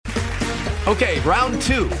Okay, round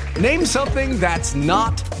two. Name something that's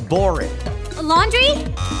not boring. A laundry?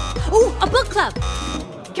 Ooh, a book club.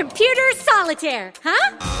 Computer solitaire,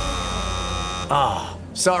 huh? Ah,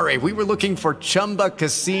 sorry, we were looking for Chumba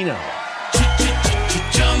Casino.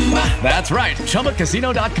 That's right,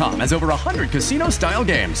 ChumbaCasino.com has over 100 casino-style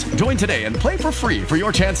games. Join today and play for free for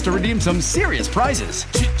your chance to redeem some serious prizes.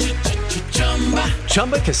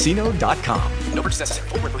 ChumbaCasino.com. No purchase necessary.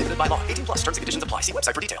 Void where prohibited by law. 18+ terms and conditions apply. See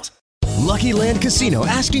website for details. Lucky Land Casino,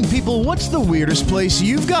 asking people, what's the weirdest place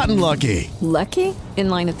you've gotten lucky? Lucky? In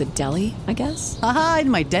line at the deli, I guess? Aha, in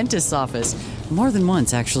my dentist's office. More than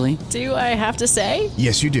once, actually. Do I have to say?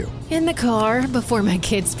 Yes, you do. In the car before my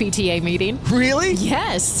kids' PTA meeting. Really?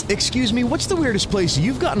 Yes. Excuse me, what's the weirdest place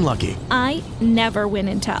you've gotten lucky? I never win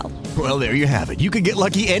and tell. Well, there you have it. You can get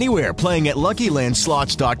lucky anywhere, playing at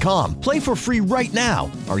LuckyLandSlots.com. Play for free right now.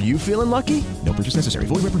 Are you feeling lucky? No purchase necessary.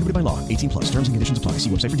 Void where prohibited by law. 18+. Terms and conditions apply. See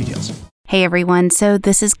website for details. Hey everyone, so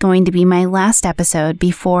this is going to be my last episode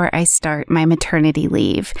before I start my maternity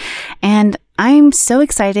leave. And I'm so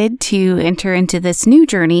excited to enter into this new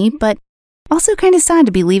journey, but also kind of sad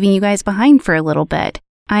to be leaving you guys behind for a little bit.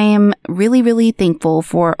 I am really, really thankful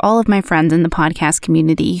for all of my friends in the podcast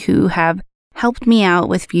community who have helped me out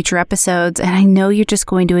with future episodes, and I know you're just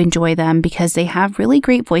going to enjoy them because they have really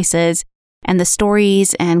great voices, and the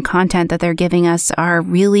stories and content that they're giving us are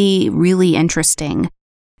really, really interesting.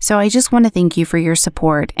 So I just want to thank you for your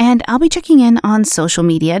support, and I'll be checking in on social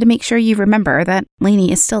media to make sure you remember that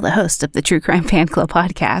Lainey is still the host of the True Crime Fan Club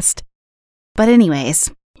podcast. But anyways,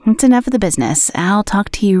 that's enough of the business. I'll talk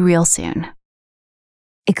to you real soon.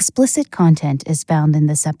 Explicit content is found in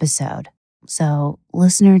this episode, so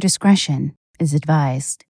listener discretion is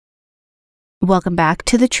advised. Welcome back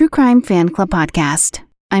to the True Crime Fan Club podcast.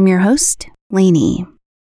 I'm your host, Lainey.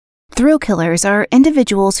 Thrill killers are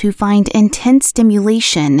individuals who find intense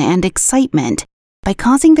stimulation and excitement by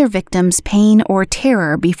causing their victims pain or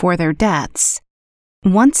terror before their deaths.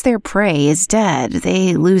 Once their prey is dead,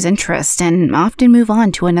 they lose interest and often move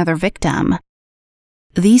on to another victim.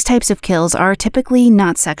 These types of kills are typically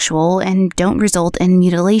not sexual and don't result in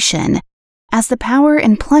mutilation, as the power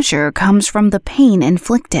and pleasure comes from the pain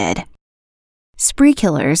inflicted. Spree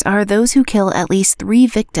killers are those who kill at least 3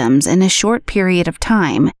 victims in a short period of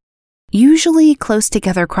time, usually close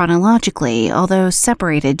together chronologically, although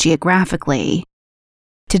separated geographically.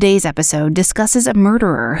 Today's episode discusses a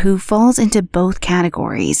murderer who falls into both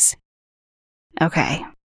categories. Okay,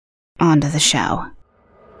 on to the show.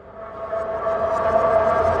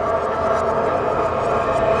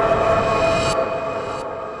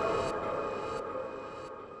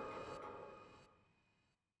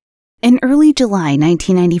 In early July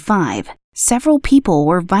 1995, several people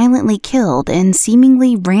were violently killed in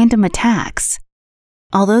seemingly random attacks.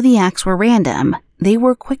 Although the acts were random, they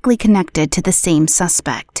were quickly connected to the same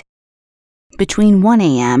suspect. Between 1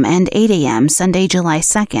 a.m. and 8 a.m. Sunday, July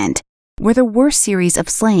 2nd, were the worst series of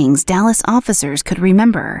slayings Dallas officers could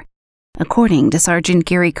remember, according to Sergeant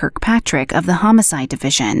Gary Kirkpatrick of the Homicide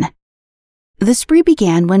Division. The spree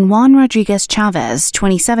began when Juan Rodriguez Chavez,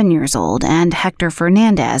 27 years old, and Hector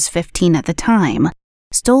Fernandez, 15 at the time,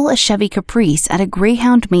 stole a Chevy Caprice at a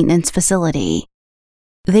Greyhound maintenance facility.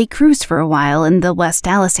 They cruised for a while in the West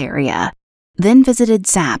Dallas area, then visited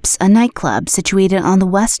Zapp's, a nightclub situated on the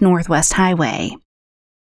west-northwest highway.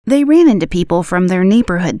 They ran into people from their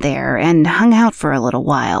neighborhood there and hung out for a little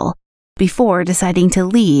while, before deciding to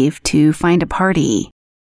leave to find a party.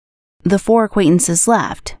 The 4 acquaintances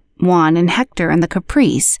left, Juan and Hector in the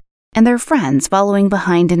Caprice, and their friends following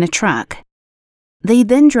behind in a truck. They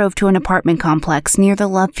then drove to an apartment complex near the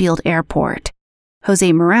Love Field Airport.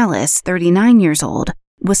 Jose Morales, 39 years old,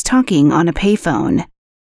 was talking on a payphone.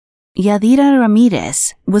 Yadira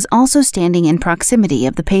Ramirez was also standing in proximity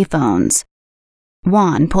of the payphones.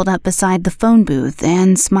 Juan pulled up beside the phone booth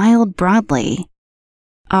and smiled broadly.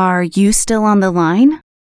 "Are you still on the line?"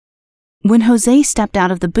 When Jose stepped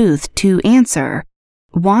out of the booth to answer,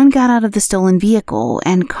 Juan got out of the stolen vehicle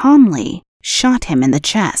and calmly shot him in the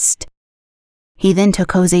chest. He then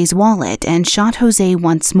took Jose's wallet and shot Jose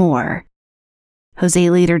once more. Jose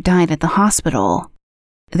later died at the hospital.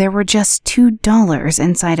 There were just $2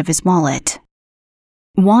 inside of his wallet.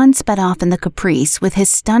 Juan sped off in the Caprice with his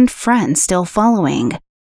stunned friend still following.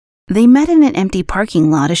 They met in an empty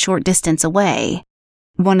parking lot a short distance away.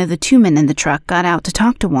 One of the 2 men in the truck got out to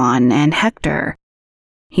talk to Juan and Hector.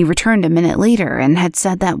 He returned a minute later and had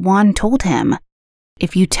said that Juan told him,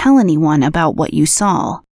 "If you tell anyone about what you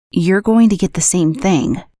saw, you're going to get the same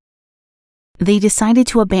thing." They decided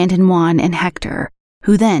to abandon Juan and Hector,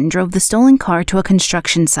 who then drove the stolen car to a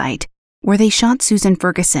construction site, where they shot Susan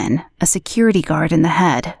Ferguson, a security guard, in the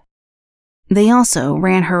head. They also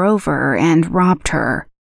ran her over and robbed her.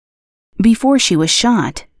 Before she was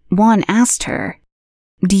shot, Juan asked her,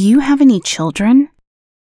 "Do you have any children?"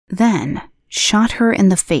 Then shot her in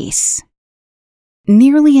the face.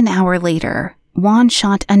 Nearly an hour later, Juan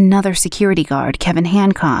shot another security guard, Kevin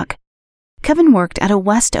Hancock. Kevin worked at a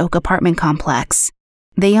West Oak apartment complex.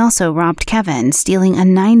 They also robbed Kevin, stealing a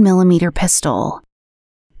 9mm pistol.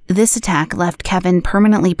 This attack left Kevin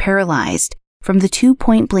permanently paralyzed from the 2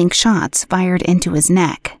 point-blank shots fired into his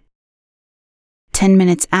neck. 10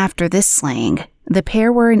 minutes after this slaying, the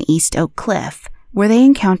pair were in East Oak Cliff, where they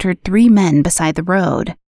encountered 3 men beside the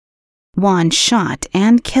road. Juan shot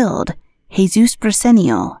and killed Jesus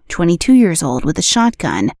Briceño, 22 years old, with a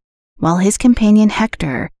shotgun, while his companion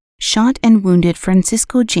Hector shot and wounded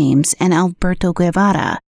Francisco James and Alberto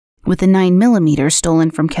Guevara with a 9mm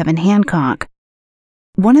stolen from Kevin Hancock.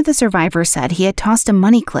 One of the survivors said he had tossed a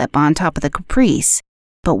money clip on top of the Caprice,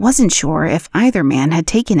 but wasn't sure if either man had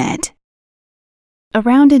taken it.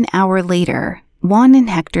 Around an hour later, Juan and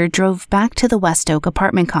Hector drove back to the West Oak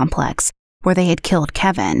apartment complex where they had killed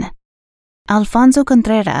Kevin. Alfonso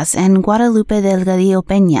Contreras and Guadalupe Delgadillo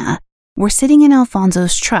Peña were sitting in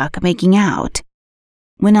Alfonso's truck making out.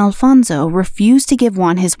 When Alfonso refused to give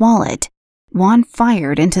Juan his wallet, Juan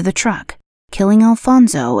fired into the truck, killing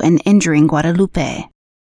Alfonso and injuring Guadalupe.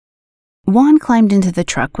 Juan climbed into the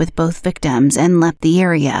truck with both victims and left the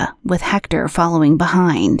area, with Hector following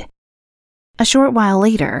behind. A short while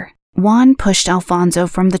later, Juan pushed Alfonso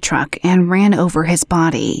from the truck and ran over his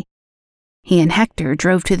body. He and Hector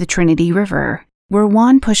drove to the Trinity River, where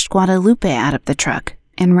Juan pushed Guadalupe out of the truck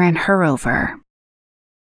and ran her over.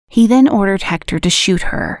 He then ordered Hector to shoot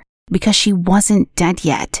her because she wasn't dead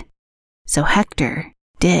yet, so Hector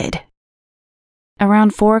did.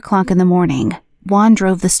 Around 4 o'clock in the morning, Juan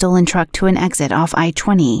drove the stolen truck to an exit off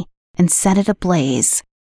I-20 and set it ablaze.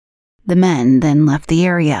 The men then left the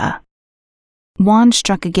area. Juan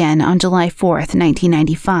struck again on July 4th,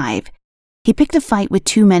 1995. He picked a fight with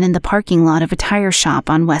 2 men in the parking lot of a tire shop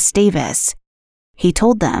on West Davis. He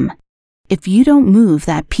told them, "If you don't move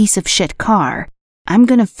that piece of shit car, I'm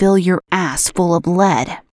gonna fill your ass full of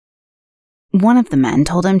lead." One of the men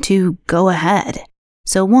told him to go ahead,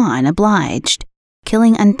 so Juan obliged,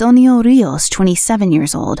 killing Antonio Rios, 27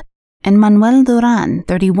 years old, and Manuel Duran,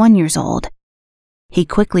 31 years old. He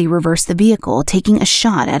quickly reversed the vehicle, taking a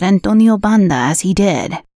shot at Antonio Banda as he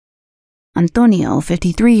did. Antonio,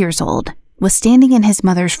 53 years old, was standing in his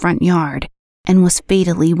mother's front yard and was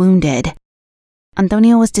fatally wounded.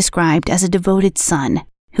 Antonio was described as a devoted son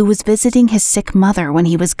who was visiting his sick mother when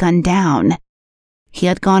he was gunned down. He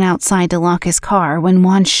had gone outside to lock his car when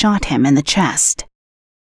Juan shot him in the chest.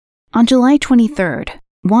 On July 23rd,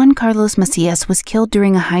 Juan Carlos Macias was killed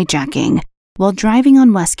during a hijacking while driving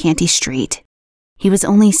on West Canty Street. He was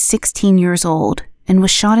only 16 years old and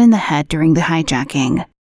was shot in the head during the hijacking.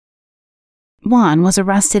 Juan was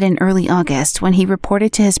arrested in early August when he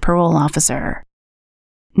reported to his parole officer.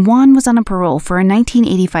 Juan was on a parole for a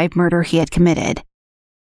 1985 murder he had committed.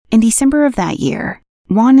 In December of that year,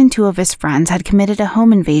 Juan and 2 of his friends had committed a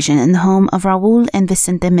home invasion in the home of Raul and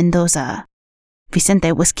Vicente Mendoza.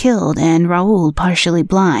 Vicente was killed and Raul partially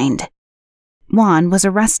blind. Juan was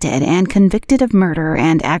arrested and convicted of murder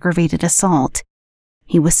and aggravated assault.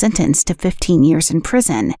 He was sentenced to 15 years in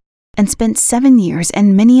prison and spent 7 years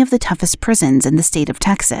in many of the toughest prisons in the state of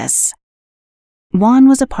Texas. Juan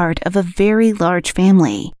was a part of a very large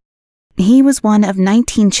family. He was one of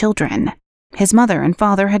 19 children. His mother and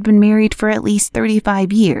father had been married for at least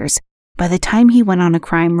 35 years by the time he went on a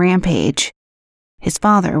crime rampage. His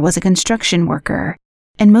father was a construction worker,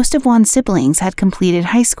 and most of Juan's siblings had completed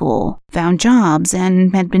high school, found jobs,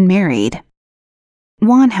 and had been married.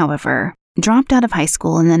 Juan, however, dropped out of high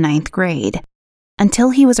school in the 9th grade.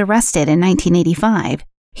 Until he was arrested in 1985,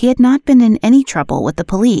 he had not been in any trouble with the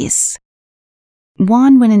police.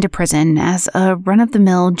 Juan went into prison as a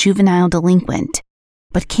run-of-the-mill juvenile delinquent,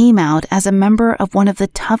 but came out as a member of one of the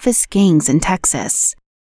toughest gangs in Texas.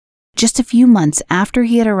 Just a few months after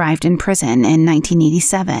he had arrived in prison in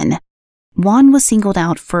 1987, Juan was singled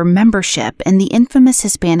out for membership in the infamous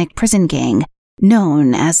Hispanic prison gang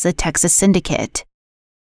known as the Texas Syndicate.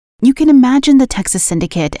 You can imagine the Texas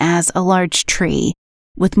Syndicate as a large tree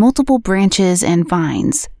with multiple branches and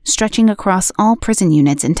vines stretching across all prison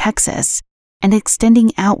units in Texas and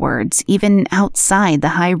extending outwards even outside the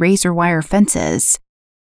high razor wire fences.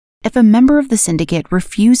 If a member of the syndicate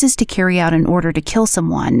refuses to carry out an order to kill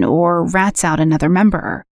someone or rats out another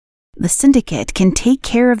member, the syndicate can take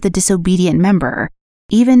care of the disobedient member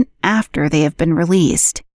even after they have been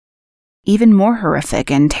released. Even more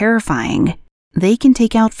horrific and terrifying, they can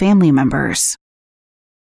take out family members.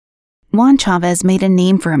 Juan Chavez made a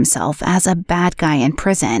name for himself as a bad guy in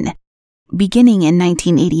prison. Beginning in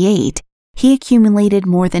 1988, he accumulated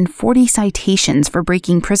more than 40 citations for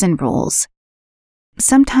breaking prison rules.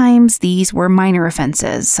 Sometimes these were minor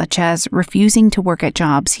offenses, such as refusing to work at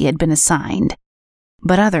jobs he had been assigned,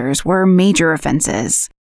 but others were major offenses.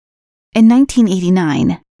 In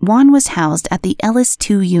 1989, Juan was housed at the Ellis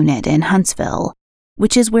 2 unit in Huntsville,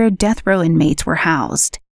 which is where death row inmates were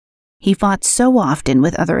housed. He fought so often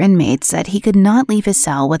with other inmates that he could not leave his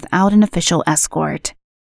cell without an official escort.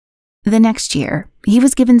 The next year, he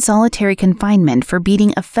was given solitary confinement for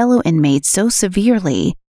beating a fellow inmate so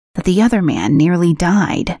severely that the other man nearly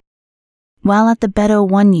died. While at the Beto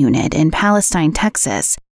 1 unit in Palestine,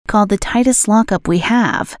 Texas, called the tightest lockup we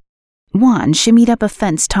have, Juan shimmied up a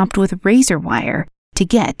fence topped with razor wire to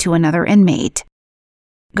get to another inmate.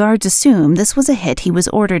 Guards assume this was a hit he was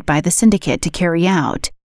ordered by the syndicate to carry out.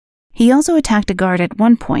 He also attacked a guard at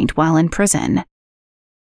one point while in prison.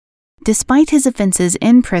 Despite his offenses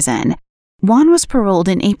in prison, Juan was paroled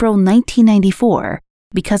in April 1994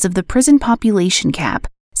 because of the prison population cap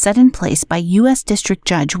set in place by U.S. District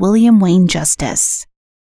Judge William Wayne Justice.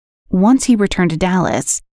 Once he returned to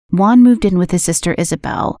Dallas, Juan moved in with his sister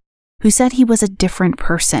Isabel, who said he was a different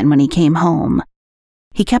person when he came home.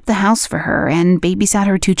 He kept the house for her and babysat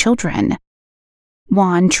her 2 children.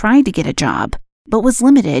 Juan tried to get a job, but was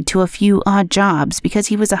limited to a few odd jobs because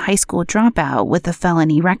he was a high school dropout with a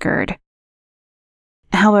felony record.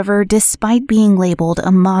 However, despite being labeled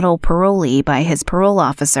a model parolee by his parole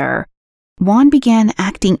officer, Juan began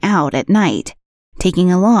acting out at night,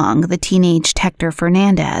 taking along the teenaged Hector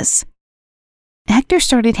Fernandez. Hector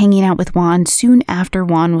started hanging out with Juan soon after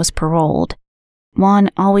Juan was paroled. Juan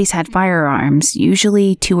always had firearms,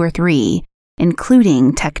 usually 2 or 3,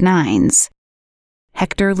 including Tech-9s.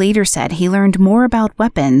 Hector later said he learned more about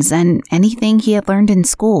weapons than anything he had learned in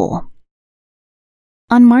school.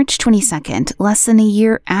 On March 22nd, less than a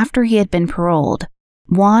year after he had been paroled,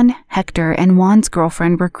 Juan, Hector, and Juan's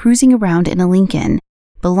girlfriend were cruising around in a Lincoln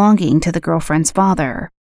belonging to the girlfriend's father.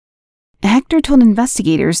 Hector told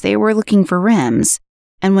investigators they were looking for rims,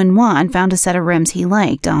 and when Juan found a set of rims he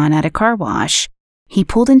liked on at a car wash, he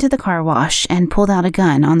pulled into the car wash and pulled out a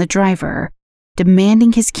gun on the driver,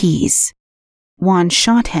 demanding his keys. Juan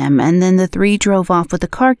shot him, and then the 3 drove off with the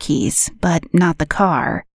car keys, but not the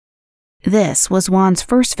car. This was Juan's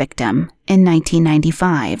first victim in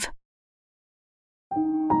 1995.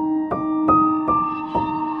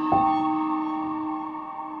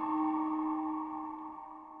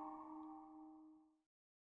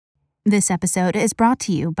 This episode is brought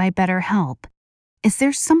to you by BetterHelp. Is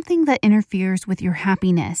there something that interferes with your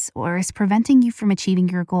happiness or is preventing you from achieving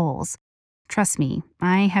your goals? Trust me,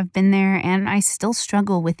 I have been there and I still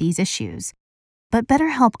struggle with these issues. But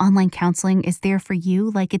BetterHelp Online Counseling is there for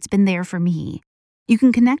you like it's been there for me. You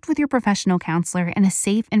can connect with your professional counselor in a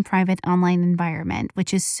safe and private online environment,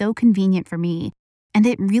 which is so convenient for me, and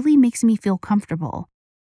it really makes me feel comfortable.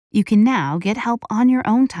 You can now get help on your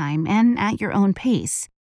own time and at your own pace.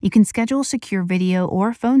 You can schedule secure video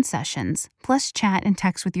or phone sessions, plus chat and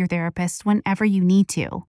text with your therapist whenever you need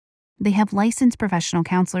to. They have licensed professional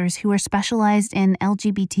counselors who are specialized in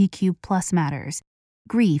LGBTQ+ matters,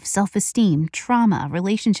 grief, self-esteem, trauma,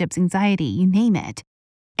 relationships, anxiety, you name it.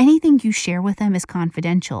 Anything you share with them is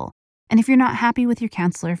confidential, and if you're not happy with your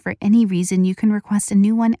counselor for any reason, you can request a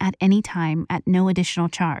new one at any time at no additional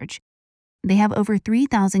charge. They have over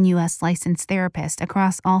 3,000 U.S. licensed therapists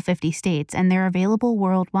across all 50 states, and they're available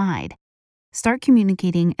worldwide. Start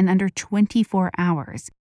communicating in under 24 hours.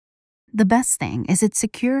 The best thing is it's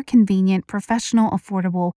secure, convenient, professional,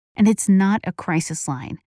 affordable, and it's not a crisis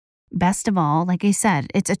line. Best of all, like I said,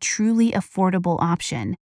 it's a truly affordable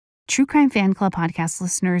option. True Crime Fan Club podcast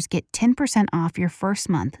listeners get 10% off your first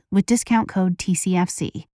month with discount code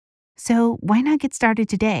TCFC. So why not get started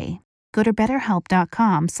today? Go to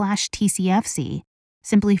betterhelp.com/TCFC.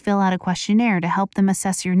 Simply fill out a questionnaire to help them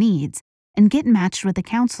assess your needs and get matched with a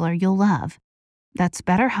counselor you'll love. That's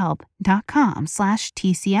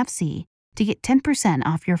betterhelp.com/TCFC to get 10%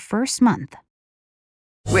 off your first month.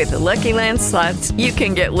 With the Lucky Land Slots, you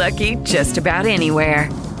can get lucky just about anywhere.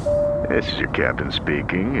 This is your captain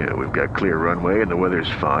speaking. We've got clear runway and the weather's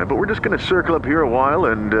fine, but we're just going to circle up here a while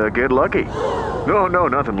and get lucky. No,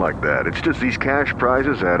 nothing like that. It's just these cash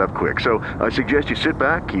prizes add up quick. So I suggest you sit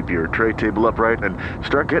back, keep your tray table upright, and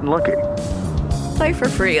start getting lucky. Play for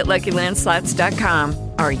free at LuckyLandSlots.com.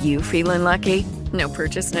 Are you feeling lucky? No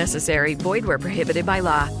purchase necessary. Void where prohibited by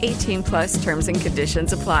law. 18+ terms and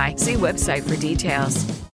conditions apply. See website for details.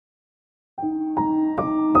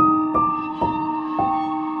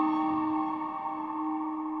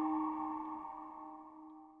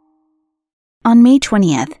 On May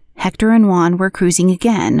 20th, Hector and Juan were cruising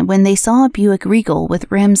again when they saw a Buick Regal with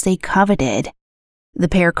rims they coveted. The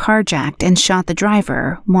pair carjacked and shot the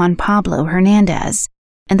driver, Juan Pablo Hernandez,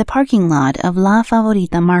 in the parking lot of La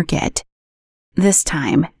Favorita Market. This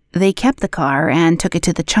time, they kept the car and took it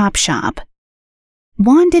to the chop shop.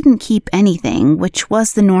 Juan didn't keep anything, which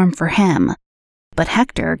was the norm for him, but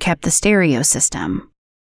Hector kept the stereo system.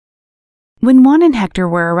 When Juan and Hector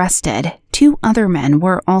were arrested, 2 other men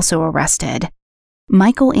were also arrested.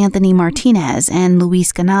 Michael Anthony Martinez and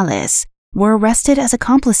Luis Canales were arrested as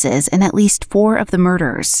accomplices in at least 4 of the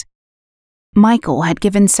murders. Michael had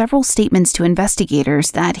given several statements to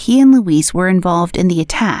investigators that he and Luis were involved in the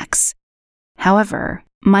attacks. However,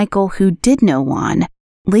 Michael, who did know Juan,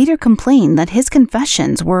 later complained that his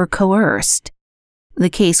confessions were coerced. The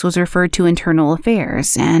case was referred to Internal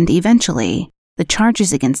Affairs, and eventually, the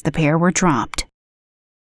charges against the pair were dropped.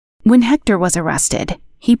 When Hector was arrested,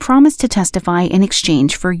 he promised to testify in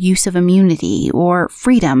exchange for use of immunity or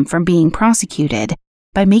freedom from being prosecuted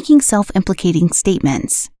by making self-implicating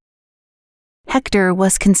statements. Hector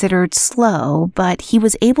was considered slow, but he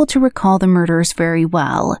was able to recall the murders very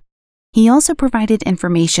well. He also provided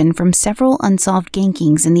information from several unsolved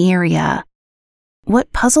gangings in the area.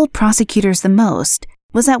 What puzzled prosecutors the most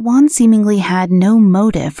was that Juan seemingly had no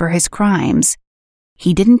motive for his crimes.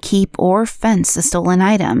 He didn't keep or fence the stolen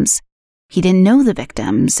items. He didn't know the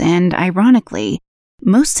victims, and ironically,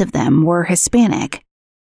 most of them were Hispanic.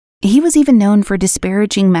 He was even known for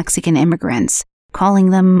disparaging Mexican immigrants, calling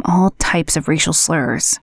them all types of racial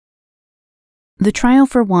slurs. The trial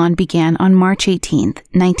for Juan began on March 18,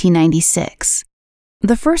 1996.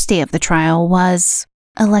 The first day of the trial was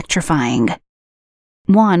electrifying.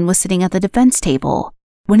 Juan was sitting at the defense table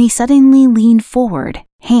when he suddenly leaned forward,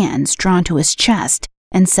 hands drawn to his chest,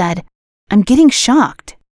 and said, "I'm getting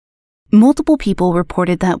shocked." Multiple people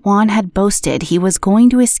reported that Juan had boasted he was going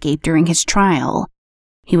to escape during his trial.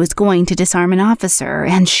 He was going to disarm an officer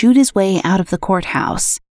and shoot his way out of the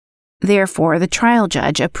courthouse. Therefore, the trial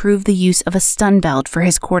judge approved the use of a stun belt for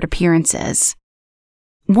his court appearances.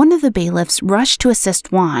 One of the bailiffs rushed to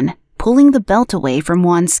assist Juan, pulling the belt away from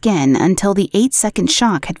Juan's skin until the 8-second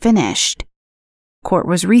shock had finished. Court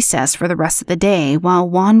was recessed for the rest of the day while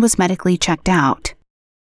Juan was medically checked out.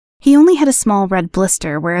 He only had a small red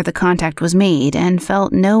blister where the contact was made and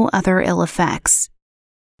felt no other ill effects.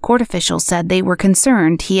 Court officials said they were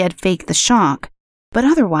concerned he had faked the shock, but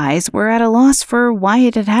otherwise were at a loss for why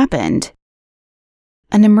it had happened.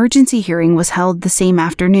 An emergency hearing was held the same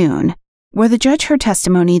afternoon, where the judge heard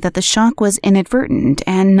testimony that the shock was inadvertent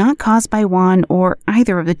and not caused by Juan or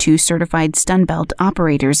either of the 2 certified stun belt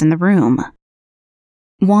operators in the room.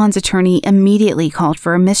 Juan's attorney immediately called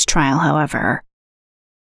for a mistrial, however.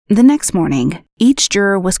 The next morning, each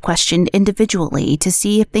juror was questioned individually to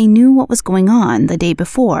see if they knew what was going on the day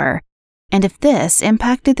before, and if this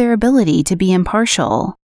impacted their ability to be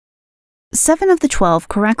impartial. 7 of the 12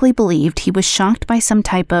 correctly believed he was shocked by some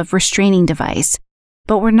type of restraining device,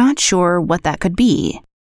 but were not sure what that could be.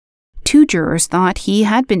 2 jurors thought he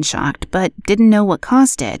had been shocked but didn't know what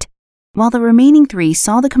caused it, while the remaining 3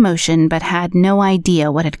 saw the commotion but had no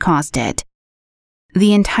idea what had caused it.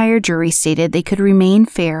 The entire jury stated they could remain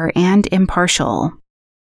fair and impartial.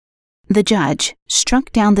 The judge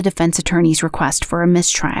struck down the defense attorney's request for a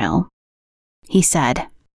mistrial. He said,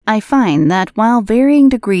 "I find that while varying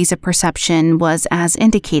degrees of perception was as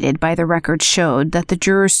indicated by the record showed that the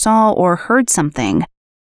jurors saw or heard something,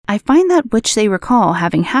 I find that which they recall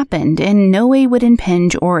having happened in no way would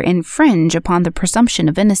impinge or infringe upon the presumption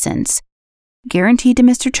of innocence, guaranteed to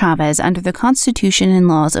Mr. Chavez under the Constitution and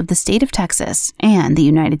laws of the state of Texas and the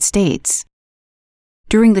United States."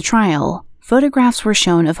 During the trial, photographs were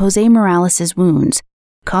shown of Jose Morales' wounds,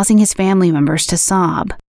 causing his family members to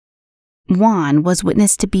sob. Juan was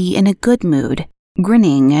witnessed to be in a good mood,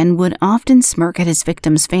 grinning, and would often smirk at his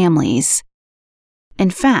victims' families.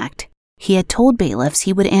 In fact, he had told bailiffs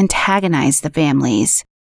he would antagonize the families.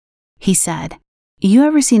 He said, "You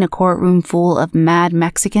ever seen a courtroom full of mad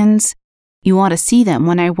Mexicans? You ought to see them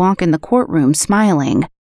when I walk in the courtroom smiling.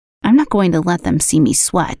 I'm not going to let them see me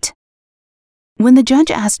sweat." When the judge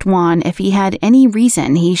asked Juan if he had any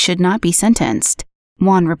reason he should not be sentenced,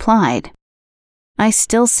 Juan replied, "I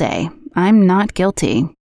still say I'm not guilty."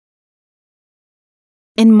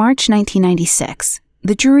 In March 1996,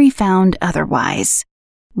 the jury found otherwise.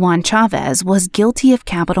 Juan Chavez was guilty of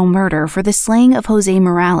capital murder for the slaying of Jose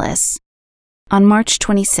Morales. On March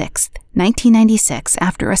 26, 1996,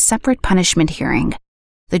 after a separate punishment hearing,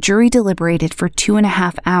 the jury deliberated for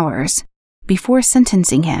 2.5 hours before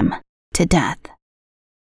sentencing him to death.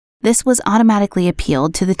 This was automatically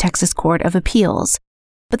appealed to the Texas Court of Appeals,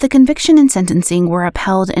 but the conviction and sentencing were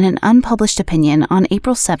upheld in an unpublished opinion on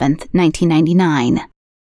April 7, 1999.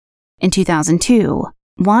 In 2002,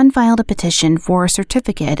 Juan filed a petition for a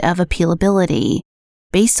certificate of appealability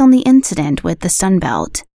based on the incident with the stun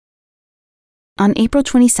belt. On April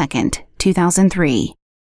 22, 2003,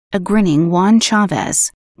 a grinning Juan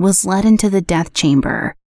Chavez was led into the death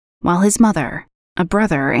chamber, while his mother, a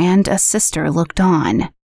brother, and a sister looked on.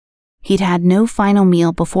 He'd had no final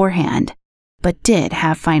meal beforehand, but did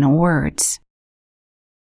have final words.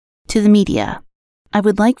 To the media, I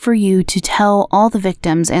would like for you to tell all the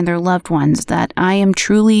victims and their loved ones that I am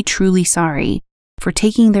truly, truly sorry for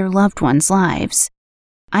taking their loved ones' lives.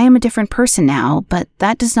 I am a different person now, but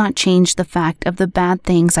that does not change the fact of the bad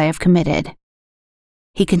things I have committed.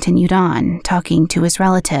 He continued on, talking to his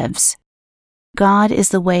relatives. God is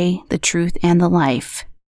the way, the truth, and the life.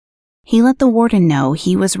 He let the warden know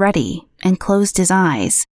he was ready and closed his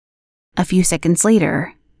eyes. A few seconds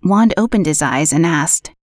later, Juan opened his eyes and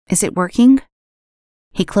asked, "Is it working?"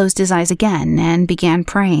 He closed his eyes again and began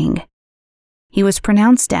praying. He was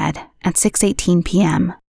pronounced dead at 6:18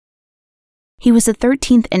 p.m. He was the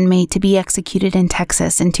 13th inmate to be executed in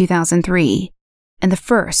Texas in 2003, and the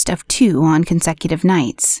first of 2 on consecutive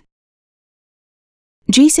nights.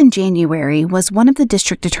 Jason January was one of the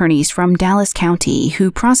district attorneys from Dallas County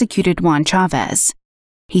who prosecuted Juan Chavez.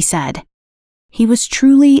 He said, "He was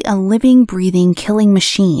truly a living, breathing, killing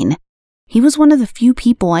machine. He was one of the few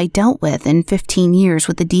people I dealt with in 15 years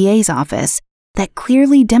with the DA's office that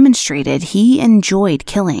clearly demonstrated he enjoyed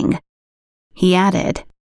killing." He added,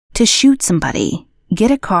 "To shoot somebody,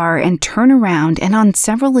 get a car and turn around and on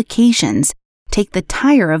several occasions take the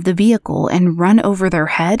tire of the vehicle and run over their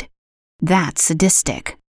head? That's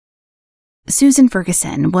sadistic." Susan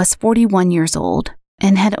Ferguson was 41 years old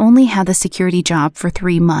and had only had the security job for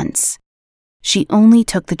 3 months. She only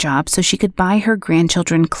took the job so she could buy her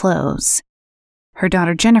grandchildren clothes. Her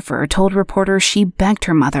daughter Jennifer told reporters she begged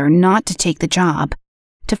her mother not to take the job,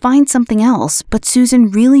 to find something else, but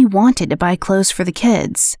Susan really wanted to buy clothes for the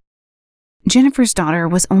kids. Jennifer's daughter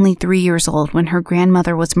was only 3 years old when her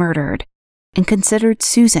grandmother was murdered and considered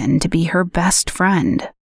Susan to be her best friend.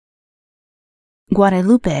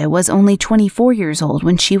 Guadalupe was only 24 years old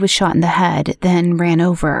when she was shot in the head, then ran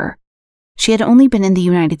over. She had only been in the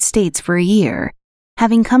United States for a year,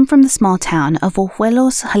 having come from the small town of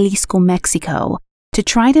Ojuelos, Jalisco, Mexico, to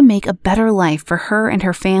try to make a better life for her and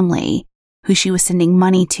her family, who she was sending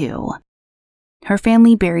money to. Her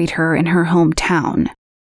family buried her in her hometown.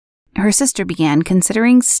 Her sister began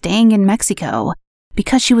considering staying in Mexico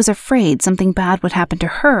because she was afraid something bad would happen to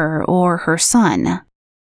her or her son.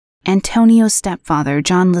 Antonio's stepfather,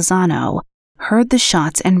 John Lozano, heard the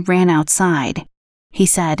shots and ran outside. He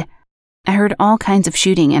said, "I heard all kinds of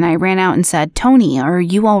shooting and I ran out and said, 'Tony, are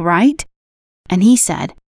you all right?' And he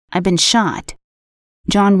said, 'I've been shot.'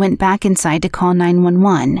 John went back inside to call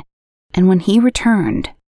 911, and when he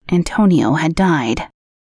returned, Antonio had died."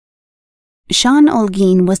 Sean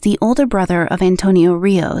Olguin was the older brother of Antonio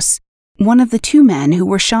Rios, one of the 2 men who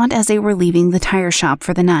were shot as they were leaving the tire shop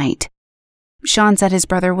for the night. Sean said his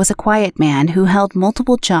brother was a quiet man who held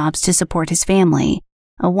multiple jobs to support his family,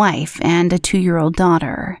 a wife and a 2-year-old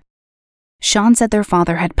daughter. Sean said their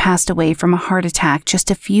father had passed away from a heart attack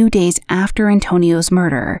just a few days after Antonio's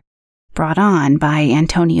murder, brought on by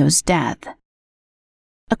Antonio's death.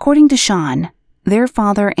 According to Sean, their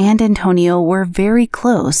father and Antonio were very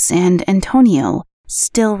close, and Antonio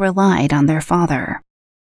still relied on their father.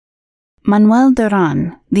 Manuel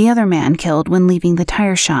Duran, the other man killed when leaving the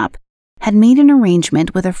tire shop, had made an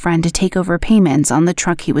arrangement with a friend to take over payments on the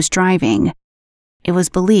truck he was driving. It was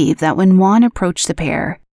believed that when Juan approached the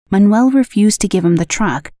pair, Manuel refused to give him the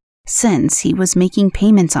truck since he was making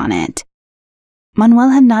payments on it. Manuel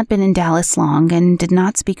had not been in Dallas long and did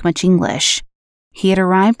not speak much English. He had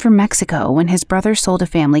arrived from Mexico when his brother sold a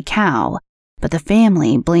family cow, but the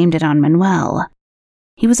family blamed it on Manuel.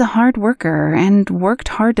 He was a hard worker and worked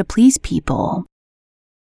hard to please people.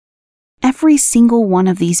 Every single one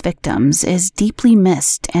of these victims is deeply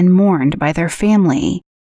missed and mourned by their family.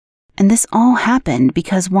 And this all happened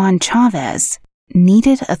because Juan Chavez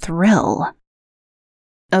needed a thrill.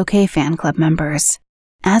 Okay, fan club members,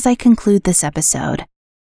 as I conclude this episode,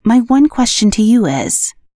 my one question to you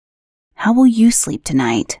is, how will you sleep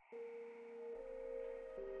tonight?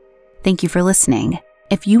 Thank you for listening.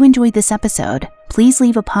 If you enjoyed this episode, please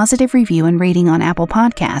leave a positive review and rating on Apple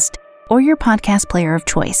Podcast or your podcast player of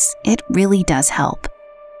choice. It really does help.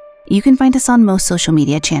 You can find us on most social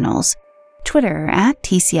media channels, Twitter at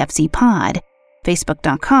TCFCPod,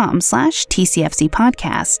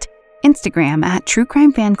 Facebook.com/TCFCPodcast, Instagram at True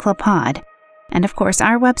Crime Fan Club Pod, and of course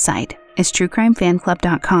our website, is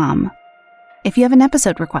truecrimefanclub.com. If you have an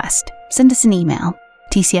episode request, send us an email,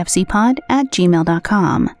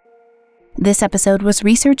 tcfcpod@gmail.com. This episode was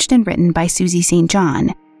researched and written by Susie St.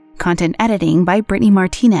 John, content editing by Brittany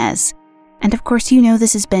Martinez, and of course you know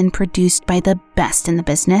this has been produced by the best in the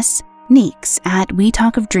business, Neeks at We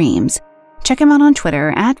Talk of Dreams. Check him out on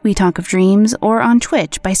Twitter at We Talk of Dreams or on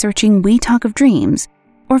Twitch by searching We Talk of Dreams,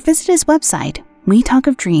 or visit his website,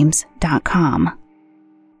 wetalkofdreams.com.